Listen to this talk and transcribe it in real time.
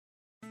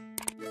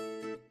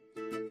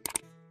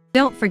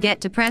Don't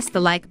forget to press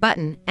the like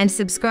button and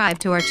subscribe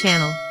to our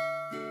channel.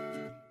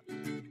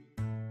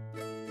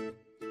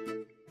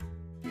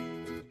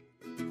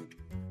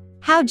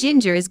 How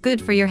ginger is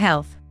good for your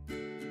health.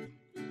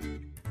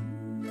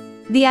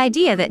 The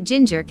idea that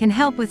ginger can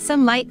help with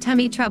some light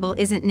tummy trouble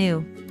isn't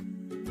new.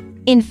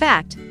 In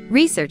fact,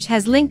 research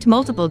has linked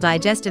multiple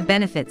digestive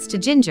benefits to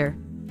ginger,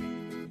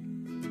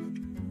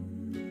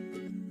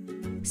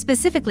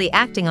 specifically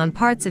acting on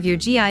parts of your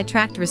GI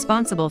tract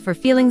responsible for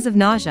feelings of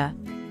nausea,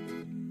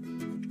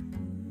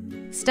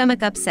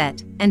 stomach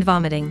upset, and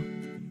vomiting.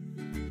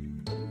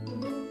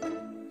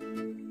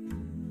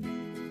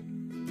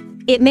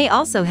 It may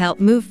also help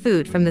move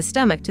food from the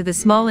stomach to the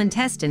small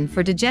intestine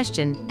for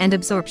digestion and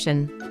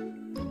absorption.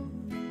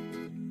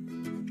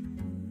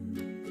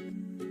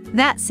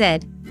 That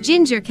said,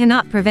 ginger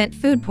cannot prevent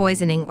food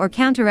poisoning or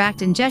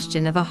counteract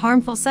ingestion of a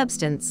harmful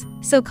substance,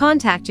 so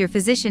contact your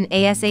physician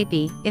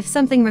ASAP if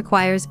something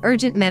requires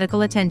urgent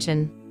medical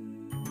attention.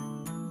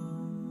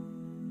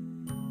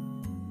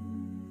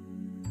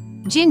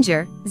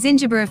 Ginger,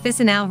 Zingiber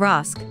officinale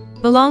Rosk,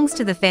 belongs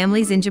to the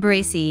family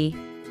Zingiberaceae.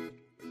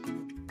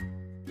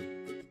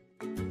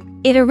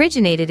 It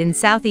originated in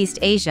Southeast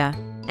Asia,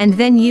 and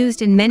then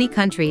used in many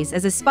countries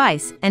as a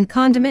spice and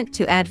condiment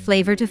to add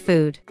flavor to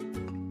food.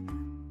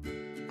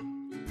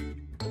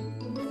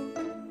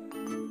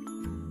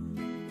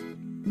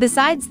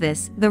 Besides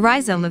this, the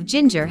rhizome of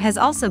ginger has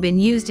also been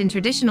used in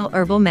traditional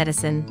herbal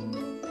medicine.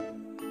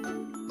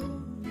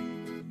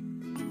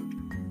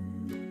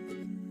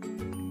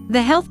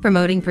 The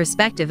health-promoting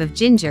perspective of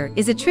ginger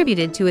is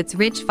attributed to its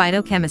rich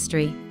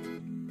phytochemistry.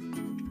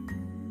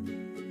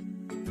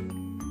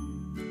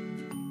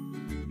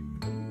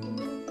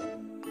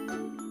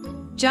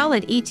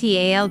 Jolid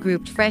et al.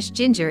 Grouped fresh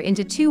ginger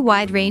into two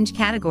wide-range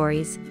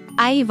categories,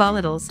 i.e.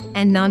 volatiles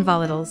and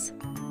non-volatiles.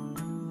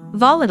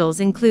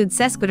 Volatiles include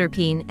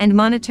sesquiterpene and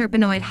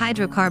monoterpenoid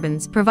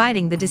hydrocarbons,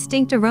 providing the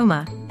distinct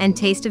aroma and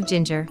taste of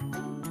ginger.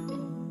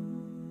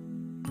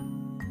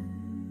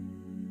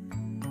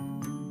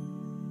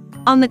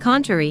 On the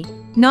contrary,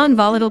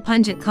 non-volatile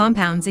pungent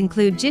compounds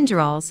include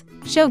gingerols,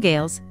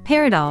 shogales,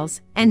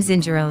 pyridols, and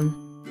zingerone.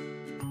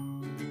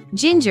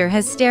 Ginger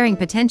has staring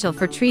potential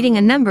for treating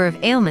a number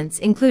of ailments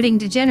including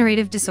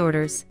degenerative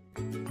disorders,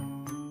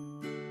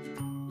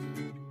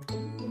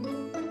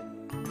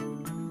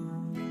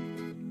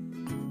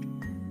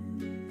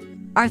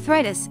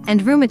 arthritis,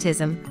 and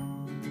rheumatism.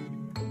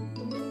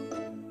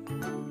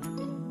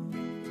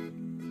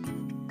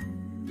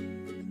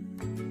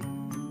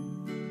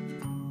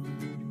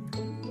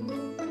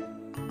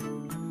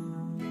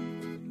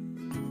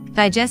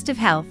 Digestive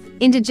health,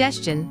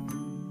 indigestion,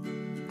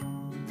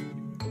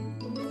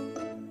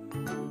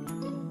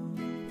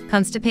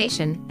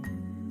 constipation,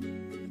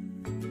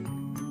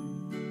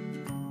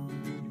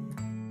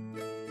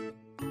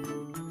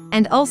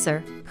 and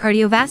ulcer,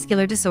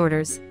 cardiovascular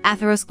disorders,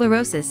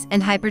 atherosclerosis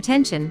and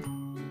hypertension,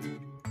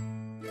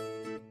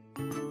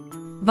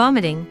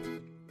 vomiting,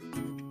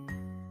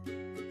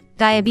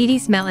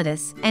 diabetes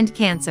mellitus, and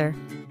cancer.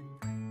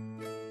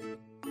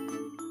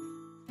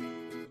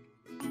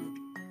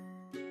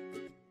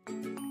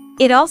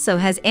 It also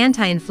has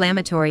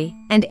anti-inflammatory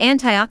and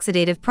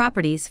antioxidative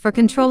properties for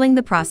controlling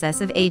the process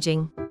of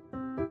aging.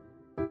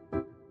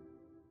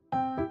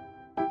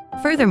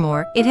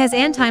 Furthermore, it has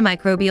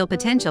antimicrobial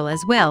potential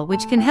as well,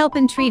 which can help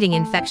in treating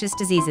infectious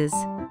diseases.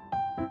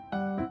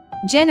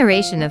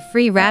 Generation of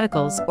free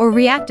radicals or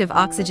reactive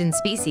oxygen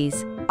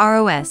species,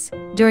 ROS,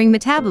 during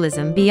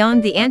metabolism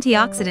beyond the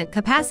antioxidant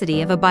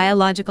capacity of a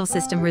biological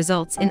system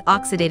results in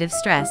oxidative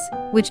stress,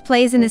 which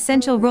plays an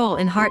essential role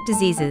in heart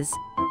diseases,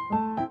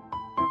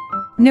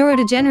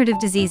 neurodegenerative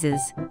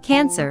diseases,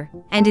 cancer,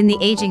 and in the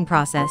aging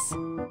process.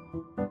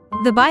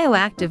 The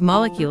bioactive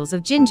molecules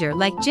of ginger,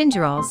 like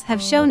gingerols, have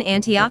shown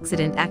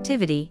antioxidant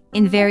activity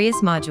in various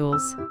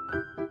modules.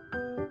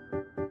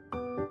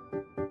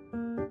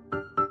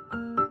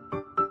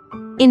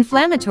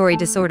 Inflammatory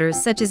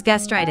disorders such as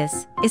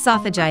gastritis,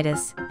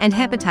 esophagitis, and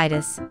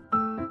hepatitis,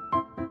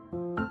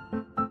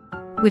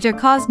 which are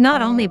caused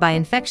not only by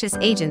infectious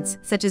agents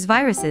such as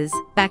viruses,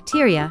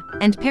 bacteria,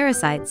 and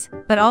parasites,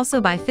 but also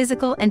by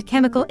physical and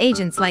chemical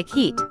agents like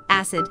heat,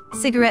 acid,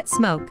 cigarette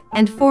smoke,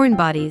 and foreign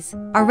bodies,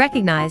 are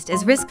recognized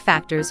as risk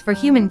factors for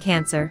human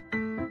cancer.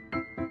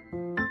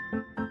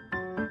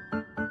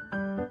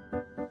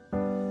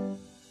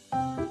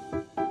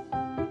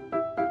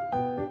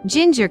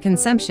 Ginger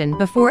consumption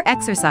before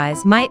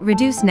exercise might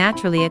reduce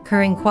naturally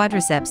occurring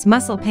quadriceps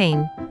muscle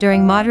pain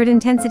during moderate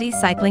intensity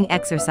cycling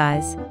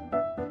exercise.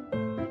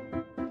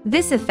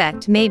 This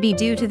effect may be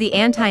due to the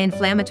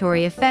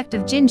anti-inflammatory effect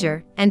of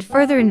ginger, and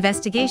further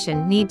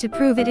investigation need to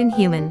prove it in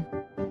human.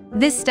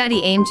 This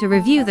study aimed to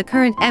review the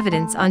current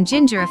evidence on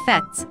ginger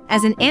effects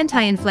as an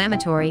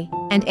anti-inflammatory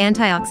and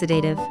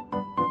antioxidative.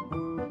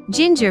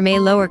 Ginger may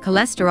lower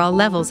cholesterol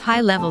levels.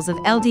 High levels of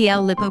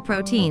LDL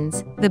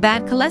lipoproteins, the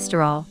bad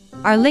cholesterol,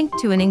 are linked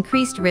to an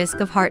increased risk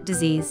of heart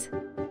disease.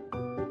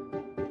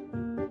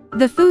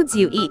 The foods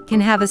you eat can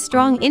have a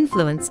strong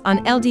influence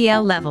on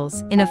LDL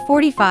levels. In a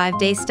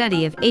 45-day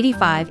study of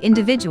 85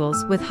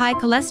 individuals with high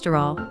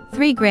cholesterol,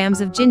 3 grams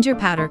of ginger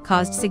powder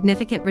caused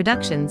significant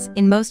reductions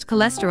in most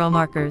cholesterol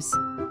markers.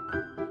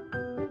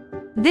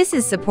 This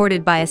is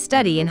supported by a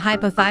study in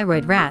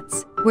hypothyroid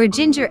rats, where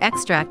ginger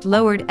extract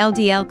lowered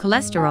LDL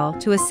cholesterol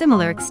to a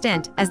similar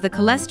extent as the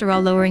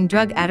cholesterol-lowering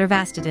drug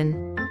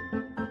atorvastatin.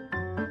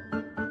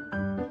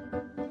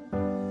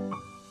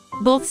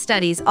 Both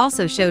studies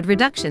also showed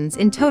reductions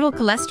in total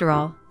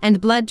cholesterol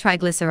and blood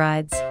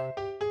triglycerides.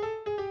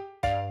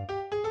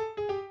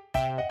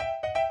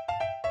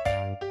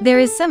 There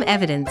is some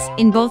evidence,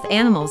 in both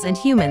animals and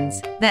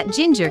humans, that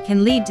ginger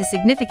can lead to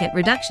significant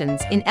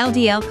reductions in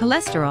LDL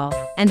cholesterol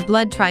and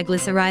blood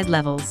triglyceride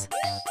levels.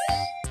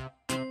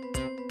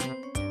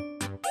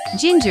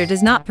 Ginger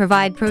does not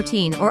provide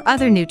protein or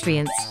other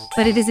nutrients,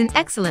 but it is an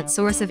excellent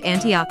source of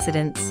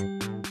antioxidants.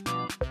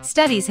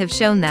 Studies have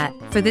shown that,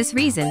 for this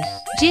reason,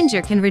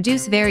 ginger can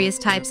reduce various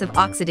types of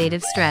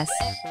oxidative stress.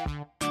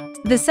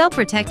 The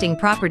cell-protecting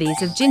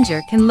properties of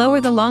ginger can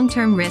lower the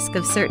long-term risk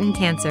of certain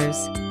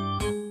cancers.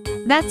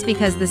 That's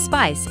because the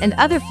spice and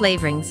other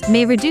flavorings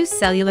may reduce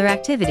cellular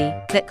activity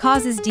that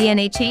causes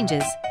DNA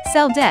changes,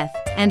 cell death,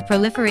 and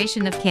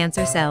proliferation of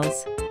cancer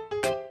cells.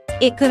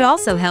 It could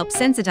also help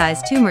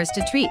sensitize tumors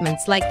to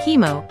treatments like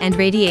chemo and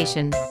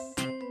radiation.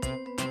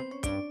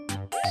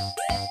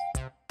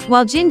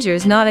 While ginger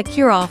is not a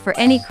cure-all for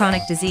any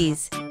chronic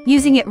disease,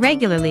 using it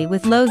regularly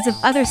with loads of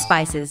other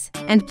spices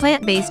and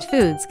plant-based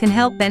foods can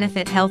help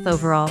benefit health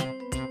overall.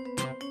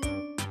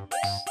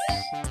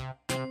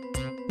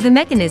 The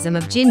mechanism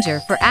of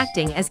ginger for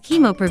acting as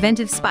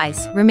chemopreventive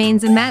spice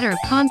remains a matter of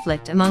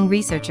conflict among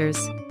researchers.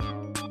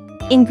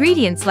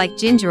 Ingredients like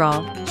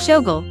gingerol,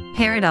 shogal,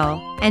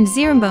 paradol, and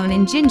ziranbone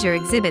in ginger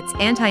exhibits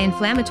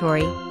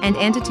anti-inflammatory and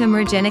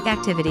antitumorigenic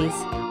activities.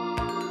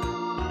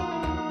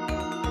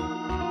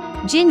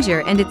 Ginger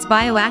and its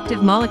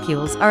bioactive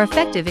molecules are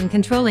effective in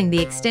controlling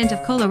the extent of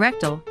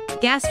colorectal,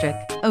 gastric,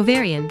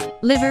 ovarian,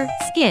 liver,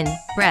 skin,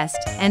 breast,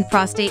 and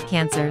prostate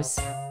cancers.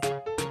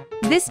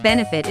 This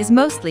benefit is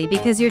mostly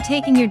because you're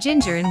taking your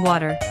ginger in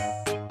water.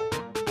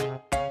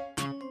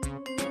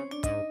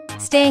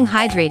 Staying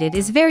hydrated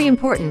is very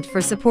important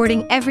for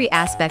supporting every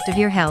aspect of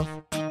your health.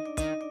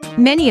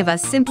 Many of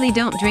us simply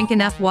don't drink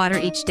enough water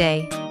each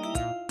day.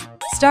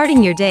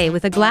 Starting your day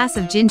with a glass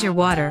of ginger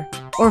water,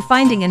 or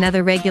finding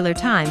another regular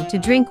time to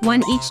drink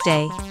one each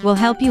day, will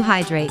help you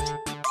hydrate.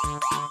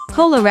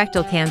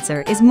 Colorectal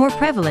cancer is more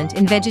prevalent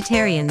in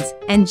vegetarians,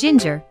 and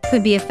ginger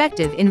could be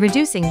effective in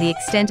reducing the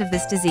extent of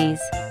this disease.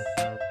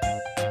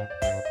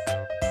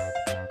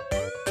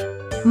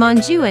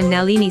 Monju and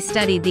Nalini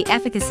studied the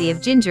efficacy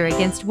of ginger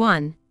against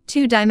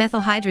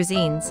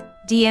 1,2-dimethylhydrazines,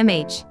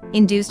 DMH,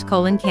 induced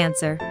colon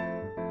cancer.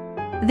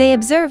 They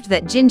observed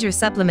that ginger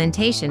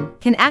supplementation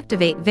can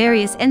activate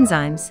various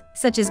enzymes,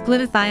 such as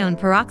glutathione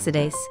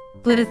peroxidase,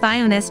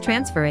 glutathione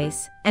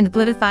S-transferase, and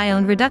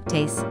glutathione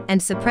reductase, and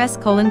suppress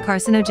colon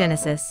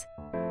carcinogenesis.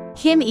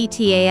 Kim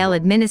et al.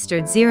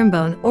 Administered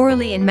ziranbone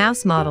orally in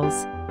mouse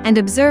models, and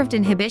observed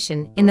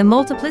inhibition in the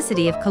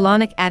multiplicity of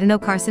colonic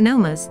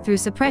adenocarcinomas through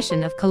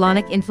suppression of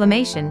colonic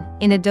inflammation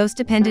in a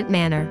dose-dependent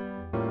manner.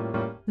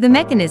 The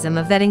mechanism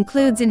of that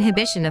includes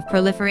inhibition of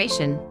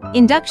proliferation,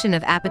 induction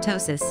of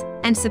apoptosis,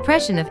 and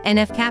suppression of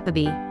NF-kappa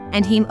B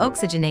and heme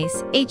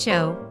oxygenase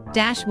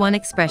HO-1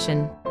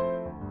 expression.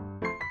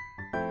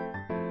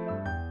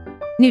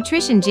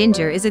 Nutrition: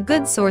 ginger is a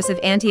good source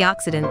of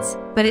antioxidants,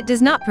 but it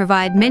does not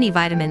provide many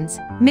vitamins,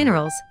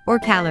 minerals, or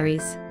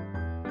calories.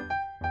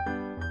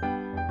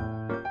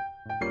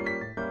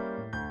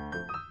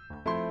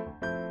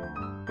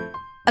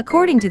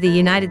 According to the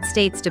United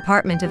States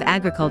Department of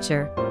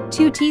Agriculture,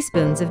 2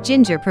 teaspoons of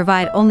ginger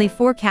provide only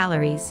 4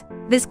 calories.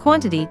 This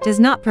quantity does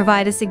not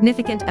provide a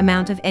significant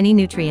amount of any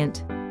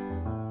nutrient.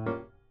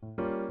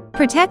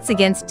 Protects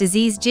against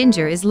disease: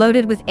 ginger is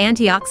loaded with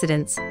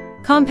antioxidants,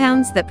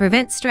 compounds that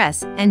prevent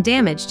stress and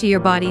damage to your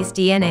body's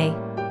DNA.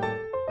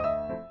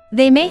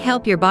 They may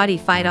help your body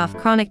fight off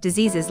chronic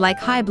diseases like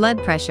high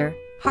blood pressure,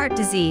 heart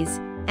disease,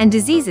 and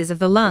diseases of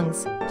the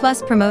lungs,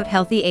 plus promote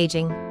healthy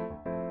aging.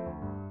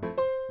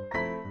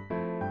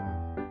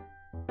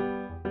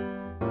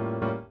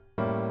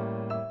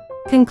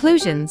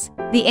 Conclusions: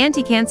 the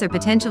anti-cancer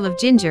potential of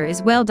ginger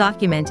is well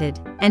documented,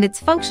 and its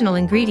functional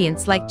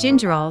ingredients like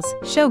gingerols,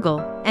 shogal,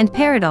 and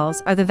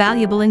paradols are the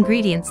valuable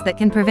ingredients that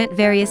can prevent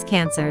various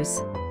cancers.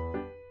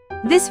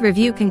 This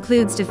review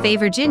concludes to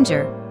favor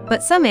ginger,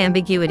 but some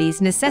ambiguities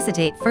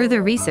necessitate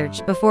further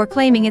research before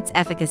claiming its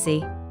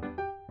efficacy.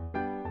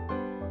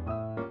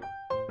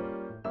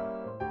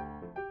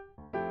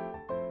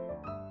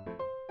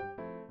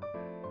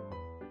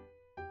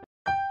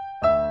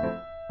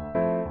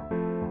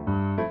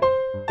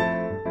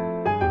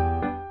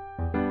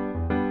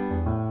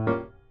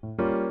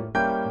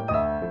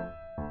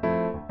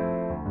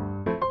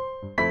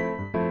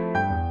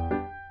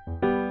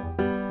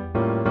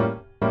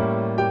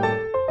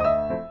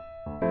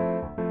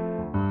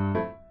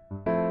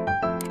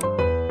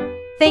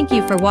 Thank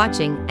you for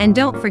watching, and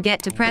don't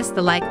forget to press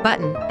the like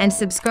button and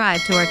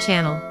subscribe to our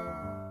channel.